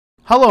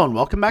Hello and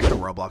welcome back to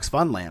Roblox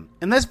Funland.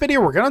 In this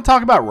video we're going to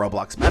talk about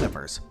Roblox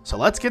Metaverse, so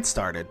let's get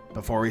started.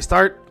 Before we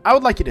start, I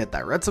would like you to hit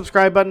that red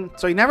subscribe button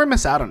so you never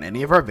miss out on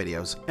any of our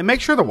videos, and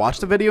make sure to watch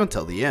the video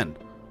until the end.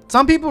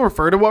 Some people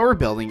refer to what we're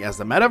building as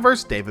the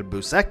Metaverse. David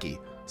Busecki,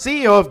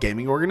 CEO of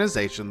gaming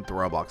organization The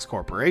Roblox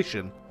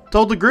Corporation,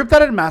 told the group that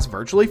had amassed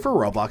virtually for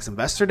Roblox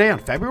Investor Day on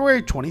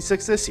February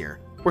 26 this year.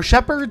 We're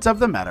shepherds of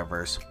the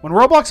Metaverse. When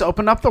Roblox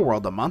opened up the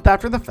world a month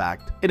after the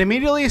fact, it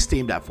immediately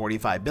esteemed at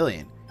 $45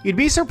 billion. You'd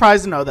be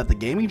surprised to know that the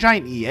gaming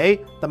giant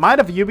EA, the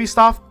might of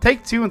Ubisoft,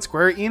 Take-Two, and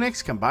Square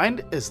Enix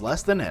combined is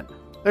less than it.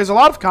 There's a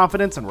lot of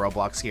confidence in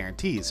Roblox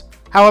guarantees.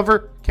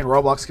 However, can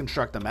Roblox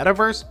construct a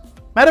Metaverse?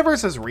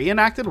 Metaverse is a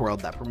reenacted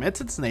world that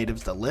permits its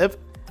natives to live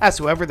as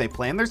whoever they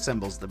plan their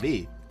symbols to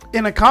be.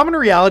 In a common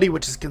reality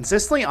which is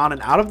consistently on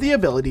and out of the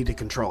ability to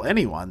control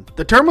anyone,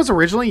 the term was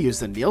originally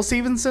used in Neil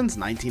Stephenson's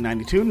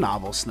 1992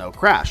 novel Snow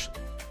Crash.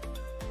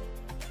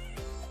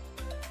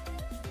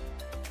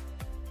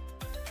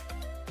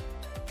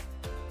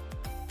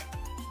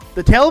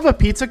 The tale of a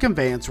pizza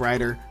conveyance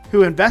rider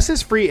who invests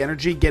his free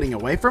energy getting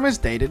away from his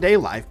day-to-day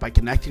life by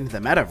connecting to the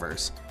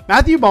Metaverse.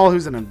 Matthew Ball,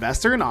 who's an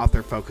investor and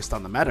author focused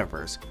on the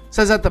Metaverse,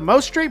 says that the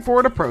most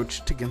straightforward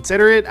approach to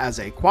consider it as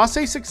a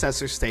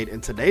quasi-successor state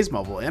in today's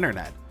mobile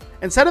internet.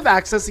 Instead of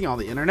accessing all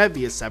the internet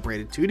via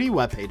separated 2D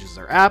web pages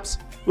or apps,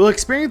 we'll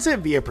experience it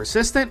via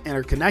persistent,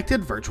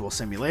 interconnected virtual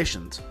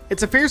simulations.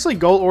 It's a fiercely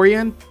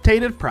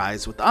goal-orientated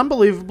prize with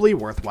unbelievably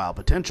worthwhile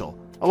potential.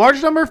 A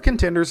large number of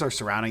contenders are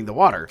surrounding the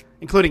water,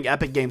 including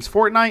Epic Games'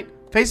 Fortnite,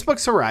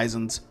 Facebook's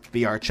Horizons,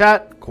 VR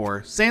Chat,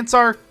 Core,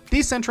 Sansar,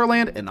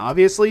 Decentraland, and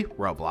obviously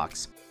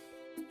Roblox.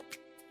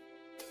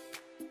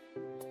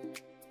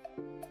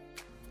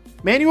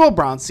 Manuel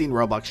Bronstein,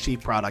 Roblox chief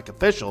product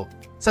official,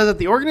 says that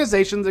the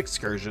organization's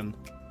excursion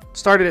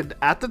started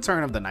at the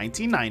turn of the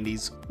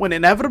 1990s when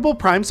inevitable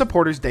Prime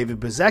supporters David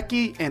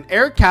Busecki and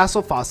Eric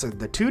Castle fostered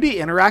the 2D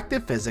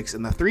interactive physics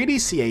in the 3D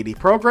C80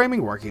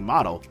 programming working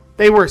model.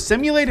 They were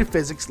simulated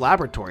physics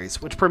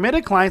laboratories, which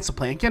permitted clients to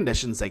plan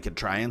conditions they could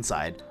try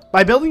inside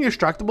by building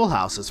destructible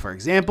houses, for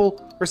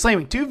example, or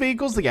slamming two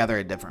vehicles together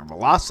at different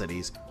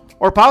velocities,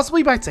 or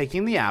possibly by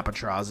taking the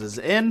albatrosses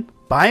in,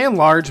 by and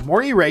large,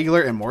 more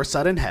irregular and more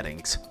sudden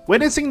headings.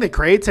 Witnessing the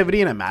creativity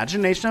and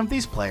imagination of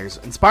these players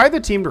inspired the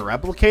team to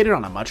replicate it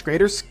on a much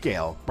greater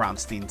scale,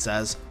 Bronstein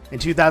says. In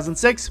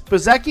 2006,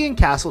 Busecki and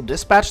Castle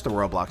dispatched the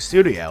Roblox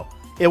studio.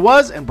 It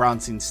was, in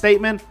Bronstein's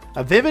statement,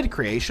 a vivid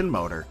creation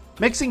motor,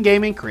 mixing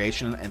gaming,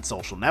 creation, and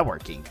social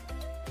networking.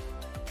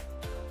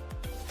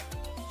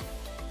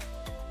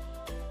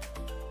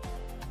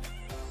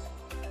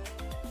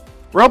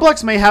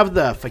 Roblox may have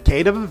the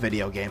facade of a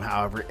video game,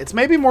 however, it's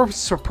maybe more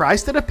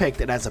surprised to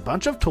depict it as a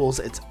bunch of tools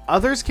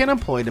others can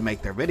employ to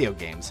make their video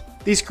games.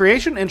 These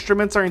creation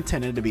instruments are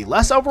intended to be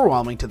less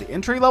overwhelming to the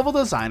entry-level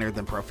designer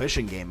than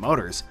proficient game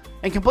motors,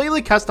 and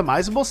completely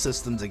customizable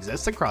systems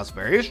exist across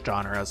various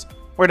genres,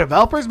 where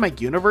developers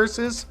make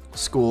universes,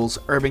 schools,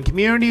 urban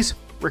communities,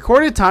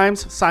 recorded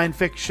times, science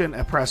fiction,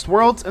 oppressed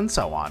worlds, and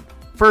so on,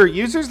 for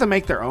users to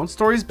make their own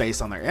stories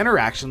based on their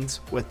interactions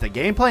with the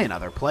gameplay and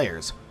other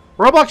players.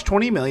 Roblox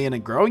 20 million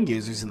and growing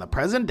users in the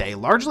present day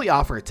largely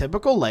offer a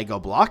typical Lego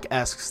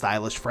block-esque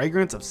stylish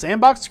fragrance of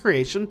sandbox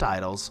creation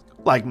titles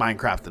like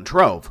Minecraft and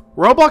Trove.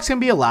 Roblox can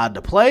be allowed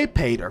to play,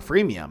 paid, or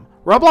freemium.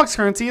 Roblox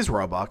currency is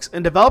Robux,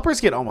 and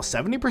developers get almost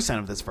 70%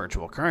 of this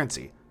virtual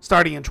currency.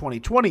 Starting in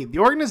 2020, the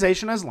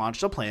organization has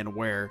launched a plan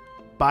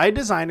whereby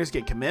designers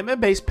get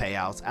commitment-based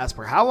payouts as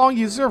per how long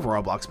users of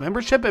Roblox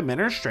membership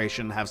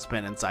administration have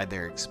spent inside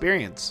their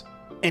experience.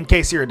 In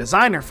case you're a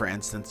designer, for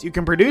instance, you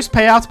can produce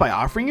payouts by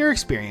offering your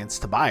experience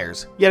to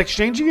buyers, yet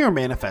exchanging your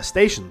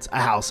manifestations,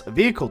 a house, a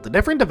vehicle, to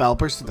different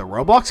developers through the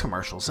Roblox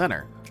Commercial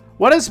Center.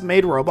 What has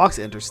made Roblox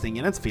interesting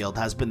in its field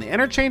has been the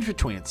interchange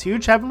between its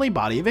huge heavenly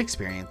body of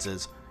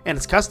experiences and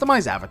its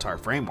customized avatar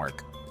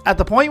framework. At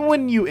the point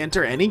when you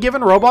enter any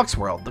given Roblox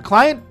world, the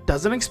client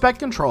doesn't expect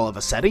control of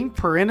a setting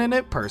per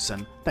inanimate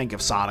person, think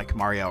of Sonic,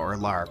 Mario, or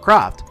Lara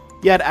Croft.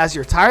 Yet, as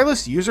your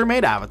tireless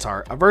user-made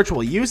avatar, a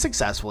virtual you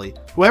successfully,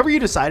 whoever you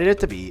decided it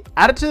to be,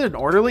 added to an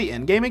orderly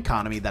in-game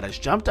economy that has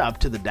jumped up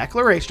to the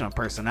declaration of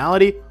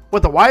personality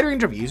with a wide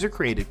range of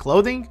user-created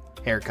clothing,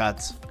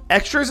 haircuts,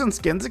 extras, and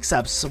skins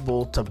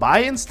accessible to buy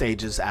in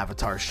stages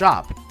avatar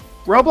shop.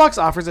 Roblox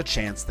offers a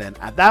chance then,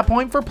 at that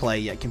point, for play,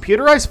 yet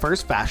computerized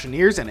first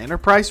fashioneers and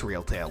enterprise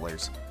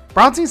retailers.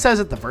 Bronstein says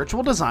that the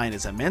virtual design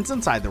is immense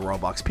inside the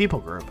Roblox people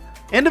group.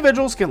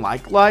 Individuals can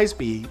likewise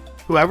be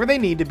whoever they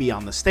need to be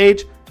on the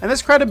stage, and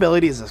this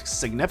credibility is a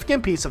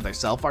significant piece of their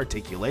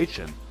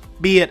self-articulation,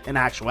 be it in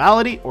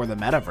actuality or the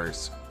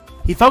Metaverse.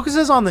 He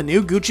focuses on the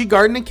new Gucci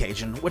Garden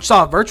occasion, which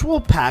saw a virtual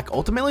pack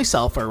ultimately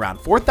sell for around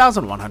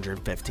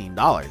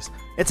 $4,115.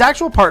 Its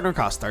actual partner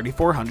cost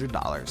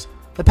 $3,400.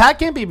 The pack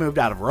can't be moved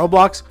out of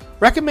Roblox,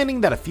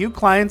 recommending that a few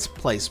clients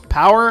place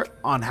power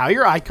on how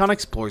your icon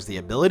explores the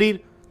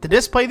ability to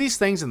display these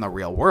things in the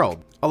real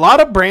world. A lot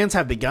of brands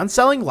have begun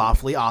selling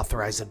lawfully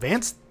authorized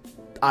advanced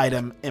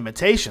item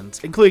imitations,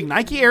 including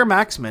Nike Air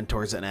Max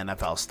Mentors and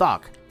NFL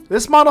stock.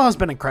 This model has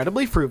been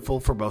incredibly fruitful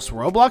for both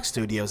Roblox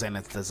Studios and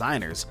its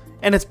designers.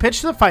 In its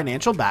pitch to the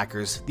financial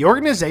backers, the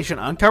organization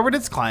uncovered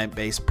its client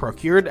base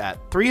procured at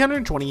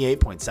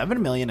 $328.7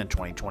 million in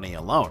 2020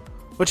 alone,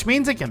 which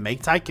means it can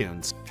make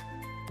tycoons.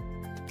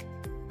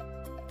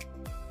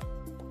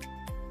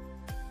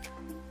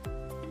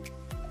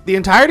 The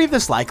entirety of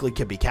this likely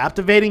could be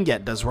captivating,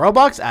 yet does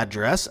Roblox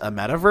address a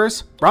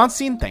metaverse?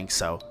 Bronstein thinks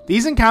so.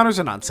 These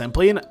encounters are not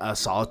simply in a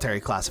solitary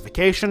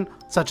classification,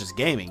 such as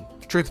gaming.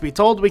 Truth be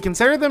told, we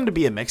consider them to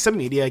be a mix of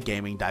media,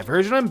 gaming,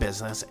 diversion, and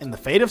business in the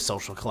fate of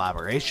social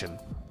collaboration.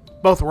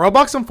 Both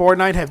Roblox and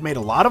Fortnite have made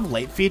a lot of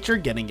late feature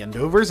getting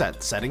maneuvers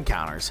at said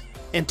encounters.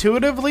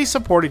 Intuitively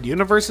supported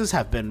universes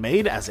have been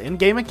made as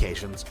in-game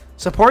occasions,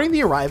 supporting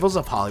the arrivals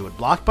of Hollywood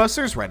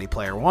blockbusters Ready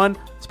Player One,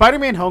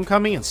 Spider-Man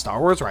Homecoming, and Star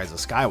Wars Rise of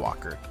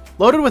Skywalker.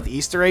 Loaded with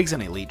Easter eggs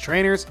and elite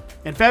trainers,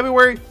 in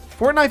February,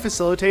 Fortnite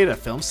facilitated a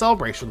film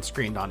celebration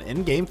screened on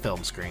in-game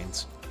film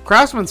screens.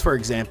 Craftsman's, for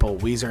example,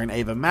 Weezer and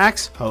Ava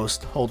Max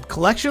host hold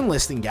collection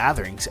listing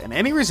gatherings, and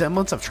any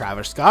resemblance of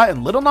Travis Scott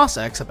and Lil Nas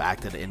X have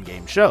acted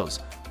in-game shows.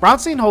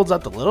 Bronstein holds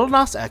up the Lil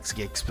Nas X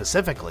gig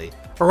specifically,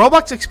 a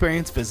Roblox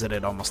experience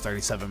visited almost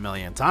 37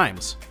 million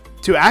times.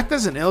 To act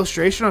as an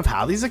illustration of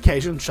how these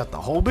occasions shut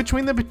the hole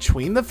between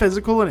the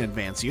physical and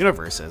advanced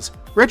universes,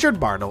 Richard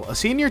Bartle, a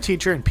senior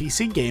teacher in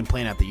PC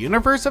gameplay at the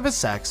Universe of His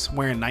Sex,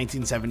 where in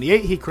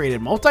 1978 he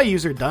created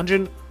Multi-User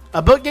Dungeon,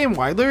 a book game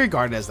widely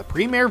regarded as the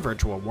premier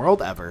virtual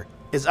world ever,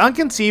 is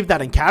unconceived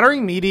that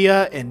encountering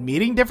media and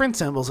meeting different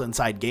symbols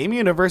inside game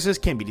universes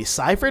can be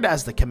deciphered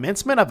as the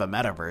commencement of a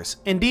metaverse.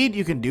 Indeed,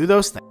 you can do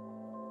those things.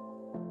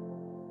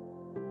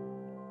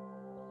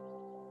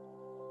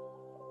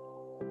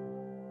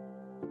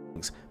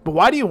 But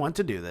why do you want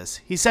to do this?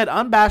 He said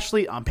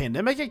unabashedly, on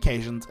pandemic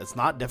occasions, it's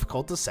not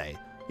difficult to say.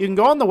 You can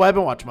go on the web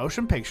and watch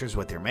motion pictures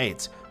with your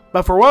mates.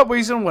 But for what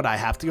reason would I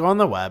have to go on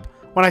the web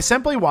when I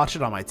simply watch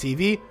it on my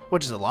TV,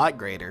 which is a lot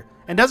greater,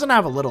 and doesn't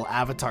have a little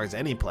avatars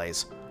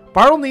anyplace?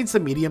 Bartle needs the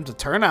medium to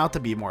turn out to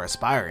be more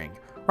aspiring.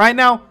 Right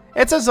now,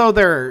 it's as though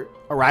there are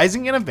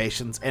arising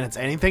innovations and it's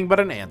anything but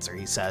an answer,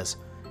 he says.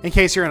 In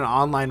case you're in an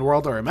online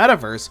world or a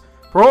metaverse,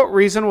 for what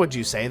reason would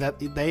you say that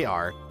they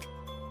are?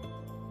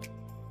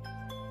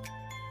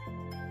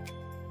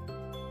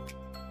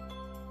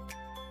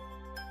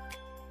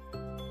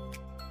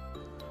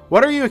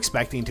 What are you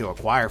expecting to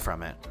acquire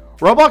from it?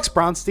 Roblox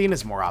Bronstein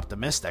is more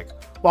optimistic.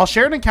 While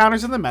shared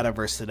encounters in the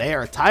metaverse today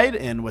are tied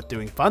in with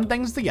doing fun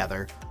things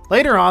together,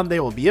 later on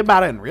they will be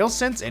about in real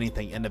sense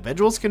anything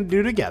individuals can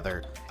do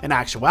together. In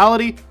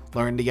actuality,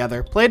 learn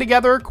together, play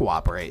together, or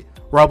cooperate.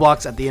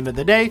 Roblox, at the end of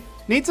the day,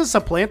 needs to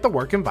supplant the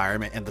work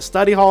environment in the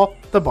study hall,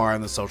 the bar,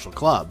 and the social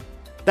club.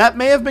 That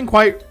may have been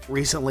quite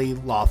recently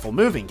lawful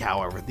moving,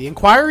 however. The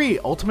inquiry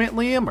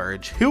ultimately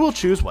emerge: who will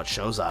choose what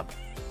shows up?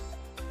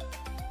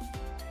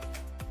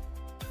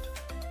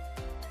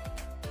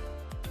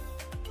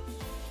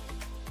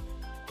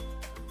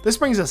 This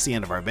brings us to the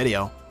end of our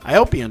video. I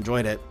hope you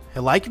enjoyed it.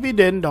 Hit like if you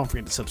did, and don't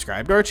forget to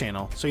subscribe to our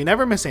channel so you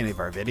never miss any of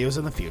our videos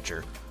in the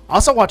future.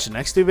 Also watch the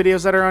next two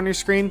videos that are on your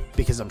screen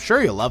because I'm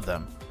sure you'll love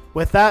them.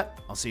 With that,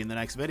 I'll see you in the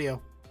next video.